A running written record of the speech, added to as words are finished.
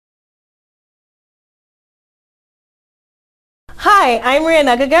Hi, I'm Maria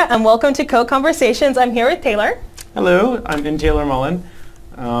Nagaga, and welcome to Code Conversations. I'm here with Taylor. Hello, I'm Taylor Mullen.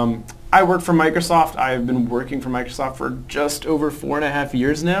 I work for Microsoft. I've been working for Microsoft for just over 4.5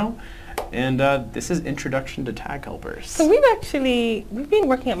 years now, and this is Introduction to Tag Helpers. So we've been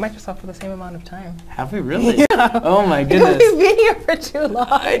working at Microsoft for the same amount of time. Have we really? Yeah. Oh my goodness. We've been here for too long.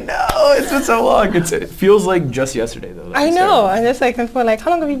 I know, it's been so long. It feels like just yesterday though. I know, I'm just like, how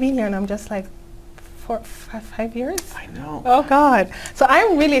long have you been here? And I'm just like, 5 years? I know. Oh God. So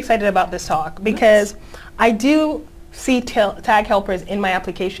I'm really excited about this talk because I do see tag helpers in my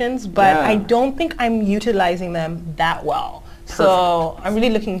applications, but I don't think I'm utilizing them that well. Perfect. So I'm really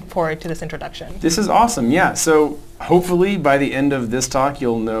looking forward to this introduction. This is awesome, yeah. So hopefully by the end of this talk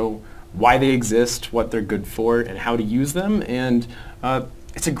you'll know why they exist, what they're good for, and how to use them, and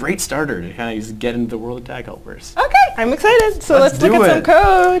it's a great starter to kind of just get into the world of tag helpers. Okay, I'm excited. So let's look at some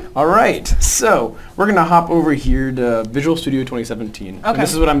code. All right, so we're going to hop over here to Visual Studio 2017. Okay. And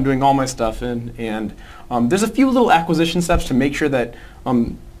this is what I'm doing all my stuff in, and there's a few little acquisition steps to make sure that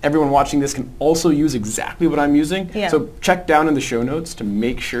everyone watching this can also use exactly what I'm using. Yeah. So check down in the show notes to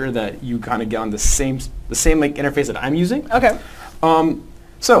make sure that you kind of get on the same like interface that I'm using. Okay.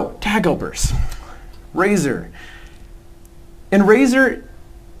 So tag helpers, Razor. In Razor,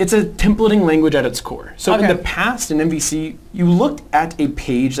 it's a templating language at its core. So in the past in MVC, you looked at a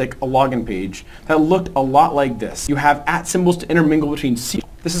page, like a login page, that looked a lot like this. You have @ symbols to intermingle between C.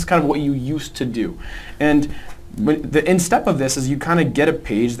 This is kind of what you used to do. And the end step of this is you kind of get a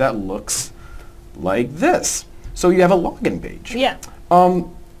page that looks like this. So you have a login page. Yeah.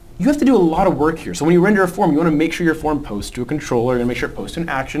 You have to do a lot of work here. So when you render a form, you want to make sure your form posts to a controller and make sure it posts to an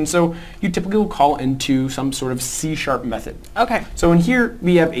action. So you typically will call into some sort of C# method. Okay. So in here,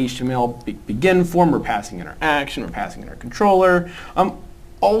 we have HTML begin form. We're passing in our action. We're passing in our controller.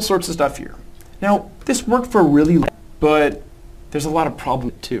 All sorts of stuff here. Now, this worked for really long, but there's a lot of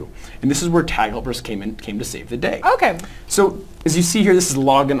problems too. And this is where tag helpers came to save the day. Okay. So as you see here, this is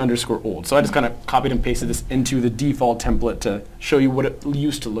login_old. So I just kind of copied and pasted this into the default template to show you what it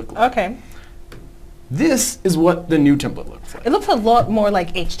used to look like. Okay. This is what the new template looks like. It looks a lot more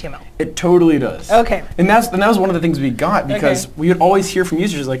like HTML. It totally does. Okay. And that was one of the things we got because we would always hear from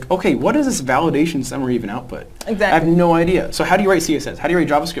users like, okay, what does this validation summary even output? Exactly. I have no idea. So how do you write CSS? How do you write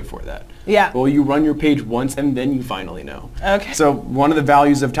JavaScript for that? Yeah. Well, you run your page once and then you finally know. Okay. So one of the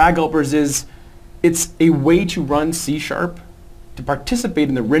values of tag helpers is it's a way to run C# to participate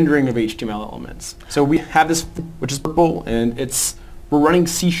in the rendering of HTML elements. So we have this, which is purple, and we're running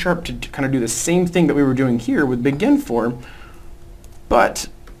C# to kind of do the same thing that we were doing here with begin form, but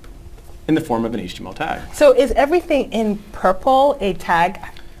in the form of an HTML tag. So is everything in purple a tag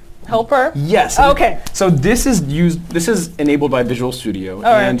helper? Yes. Okay. So this is enabled by Visual Studio,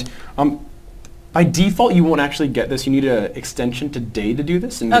 and by default you won't actually get this. You need an extension today to do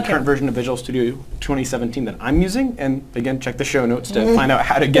this in the current version of Visual Studio 2017 that I'm using, and again, check the show notes to find out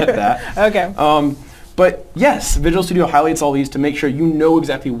how to get that. Okay. But yes, Visual Studio highlights all these to make sure you know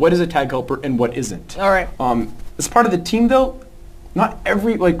exactly what is a tag helper and what isn't. All right. As part of the team though, we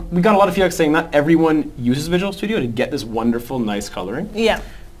got a lot of feedback saying not everyone uses Visual Studio to get this wonderful, nice coloring. Yeah.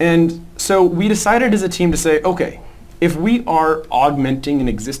 And so we decided as a team to say, okay, if we are augmenting an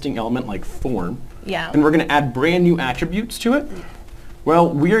existing element like form, and we're going to add brand new attributes to it, well,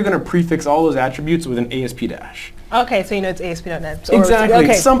 we are going to prefix all those attributes with an ASP dash. Okay, so you know it's ASP.NET. Exactly,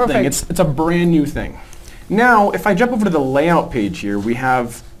 it's something. It's a brand new thing. Now, if I jump over to the layout page here, we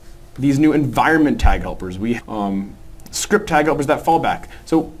have these new environment tag helpers. We script tag helpers that fall back.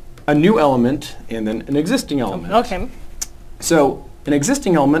 So a new element and then an existing element. Okay. So an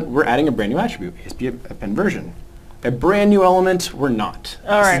existing element, we're adding a brand new attribute, ASP append version. A brand new element, we're not.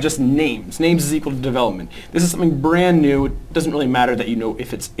 This is just names. Names is equal to development. This is something brand new. It doesn't really matter that you know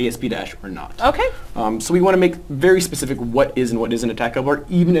if it's ASP dash or not. Okay. So we want to make very specific what is and what isn't a tag helper,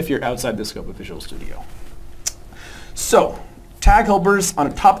 even if you're outside the scope of Visual Studio. So tag helpers,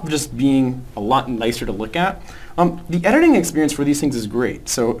 on top of just being a lot nicer to look at, the editing experience for these things is great.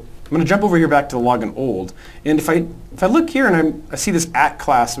 So I'm going to jump over here back to the login old, and if I look here and I see this @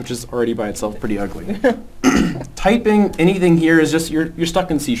 class, which is already by itself pretty ugly. Typing anything here is just you're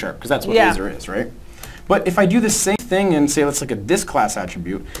stuck in C# because that's what Razor is, right? But if I do the same thing and say let's look at this class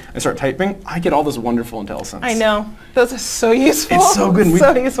attribute and start typing, I get all this wonderful IntelliSense. I know. Those are so useful. It's so good.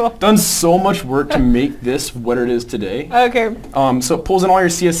 So useful. We've done so much work to make this what it is today. Okay. So it pulls in all your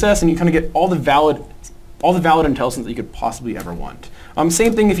CSS and you kind of get all the valid IntelliSense that you could possibly ever want.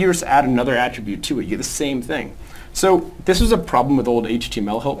 Same thing if you were to add another attribute to it, you get the same thing. So this was a problem with old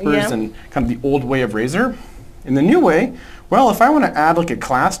HTML helpers and kind of the old way of Razor. In the new way, well, if I want to add like a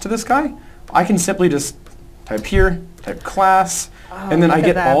class to this guy, I can simply just type here, type class, and then I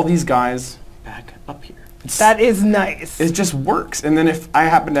get all these guys back up here. That is nice. It just works. And then if I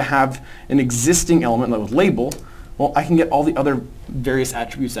happen to have an existing element like with label, well, I can get all the other various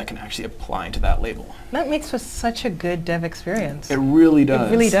attributes that can actually apply to that label. That makes for such a good dev experience. It really does.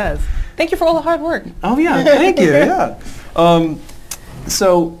 It really does. Thank you for all the hard work. Oh yeah, thank you. Yeah.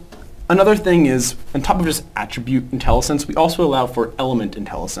 So another thing is, on top of just attribute IntelliSense, we also allow for element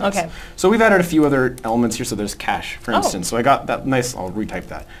IntelliSense. Okay. So we've added a few other elements here. So there's cache, for instance. So I got that nice. I'll retype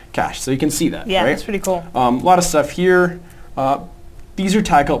that cache, so you can see that. Yeah, right? that's pretty cool. A lot of stuff here. These are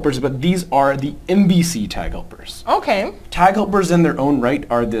tag helpers, but these are the MVC tag helpers. Okay. Tag helpers in their own right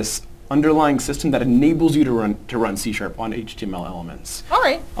are this underlying system that enables you to run C# on HTML elements. All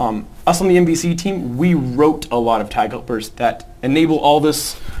right. Us on the MVC team, we wrote a lot of tag helpers that enable all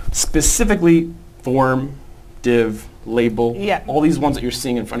this, specifically form, div, label, all these ones that you're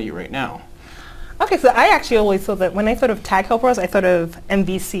seeing in front of you right now. Okay, so I actually always thought that when I thought of tag helpers, I thought of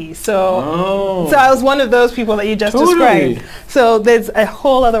MVC. So I was one of those people that you just described. So there's a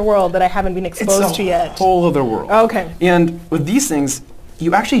whole other world that I haven't been exposed to yet. It's a whole other world. Okay. And with these things,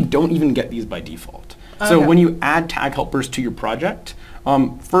 you actually don't even get these by default. So when you add tag helpers to your project,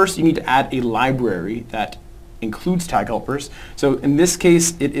 first you need to add a library that includes tag helpers. So in this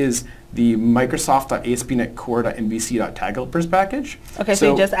case, it is the Microsoft.ASP.NET Core.MVC.Tag helpers package. Okay, so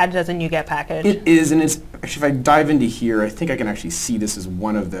you just add it as a NuGet package. It is, and it's actually, if I dive into here, I think I can actually see this as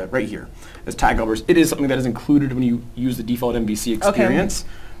one of the, right here, as tag helpers. It is something that is included when you use the default MVC experience.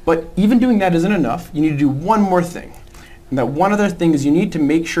 But even doing that isn't enough. You need to do one more thing. And that one other thing is you need to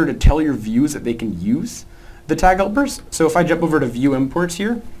make sure to tell your views that they can use the tag helpers. So if I jump over to view imports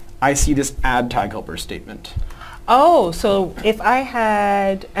here, I see this add tag helper statement. Oh, so if I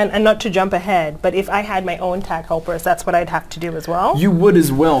had, and not to jump ahead, but if I had my own tag helpers, that's what I'd have to do as well? You would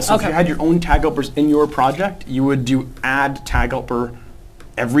as well. So if you had your own tag helpers in your project, you would do add tag helper,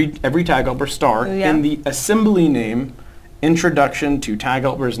 every tag helper star in the assembly name, introduction to tag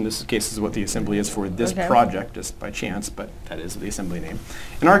helpers. In this case, is what the assembly is for this project, just by chance, but that is the assembly name.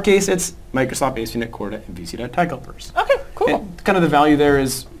 In our case, it's Microsoft ASP.NET Core.MVC.Tag helpers. Okay, cool. And kind of the value there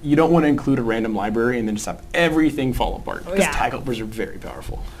is you don't want to include a random library and then just have everything fall apart, because tag helpers are very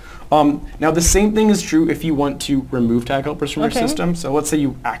powerful. Now the same thing is true if you want to remove tag helpers from your system. So let's say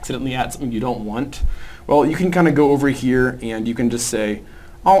you accidentally add something you don't want. Well, you can kind of go over here and you can just say,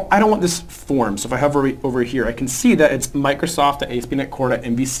 oh, I don't want this form. So if I hover over here, I can see that it's Microsoft.ASP.NET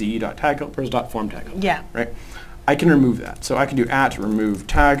Core.MVC.Tag helpers.form tag helper. Yeah. Right? I can remove that. So I can do @remove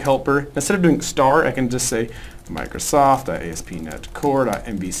tag helper. Instead of doing star, I can just say Microsoft.ASP.NET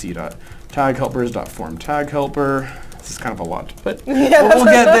Core.MVC.Tag helpers.form tag helper. This is kind of a lot, but we'll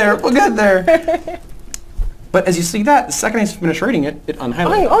get there. We'll get there. But as you see that, the second I finish writing it, it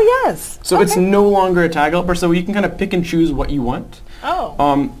unhighlights. Oh, yes. So it's no longer a tag helper, so you can kind of pick and choose what you want.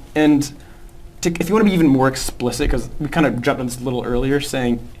 Oh. And if you want to be even more explicit, because we kind of jumped on this a little earlier,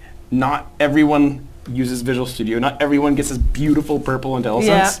 saying not everyone uses Visual Studio, not everyone gets this beautiful purple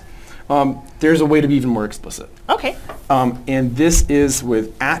IntelliSense. There's a way to be even more explicit. Okay. And this is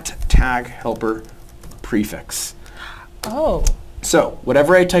with @tag helper prefix. Oh. So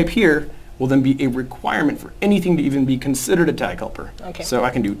whatever I type here will then be a requirement for anything to even be considered a tag helper. Okay. So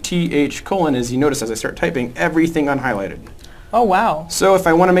I can do th:, as you notice as I start typing, everything unhighlighted. Oh, wow. So if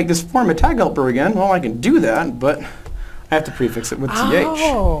I want to make this form a tag helper again, well, I can do that, but I have to prefix it with th.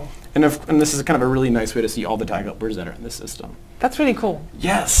 Oh. And this is kind of a really nice way to see all the tag helpers that are in this system. That's really cool.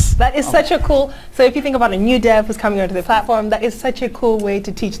 Yes. That is such a cool, so if you think about a new dev who's coming onto the platform, that is such a cool way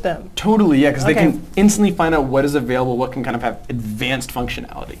to teach them. Totally, yeah, because they can instantly find out what is available, what can kind of have advanced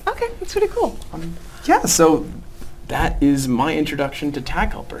functionality. Okay, that's really cool. Yeah, so that is my introduction to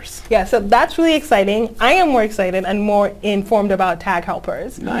tag helpers. Yeah, so that's really exciting. I am more excited and more informed about tag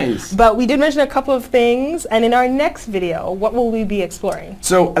helpers. Nice. But we did mention a couple of things, and in our next video, what will we be exploring?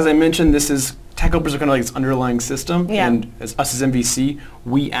 So as I mentioned, tag helpers are kind of like this underlying system, and as us as MVC,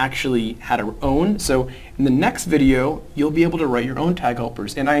 we actually had our own. So in the next video, you'll be able to write your own tag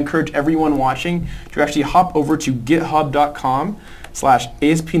helpers. And I encourage everyone watching to actually hop over to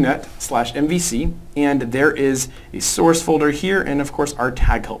github.com/ASP.NET/MVC, and there is a source folder here, and of course our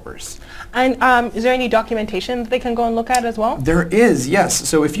tag helpers. And is there any documentation that they can go and look at as well? There is, yes.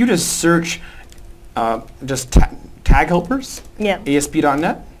 So if you just search tag helpers,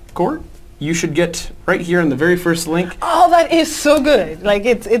 ASP.NET Core, you should get right here in the very first link. Oh, that is so good. Like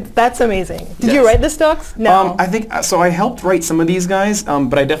that's amazing. Did you write this docs? No. I think so. I helped write some of these guys,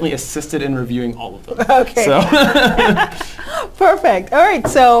 but I definitely assisted in reviewing all of them. Okay. So. Perfect. All right.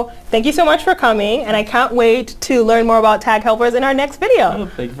 So thank you so much for coming, and I can't wait to learn more about tag helpers in our next video. Oh,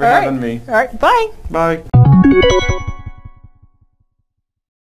 thank you for having me. All right. Bye. Bye.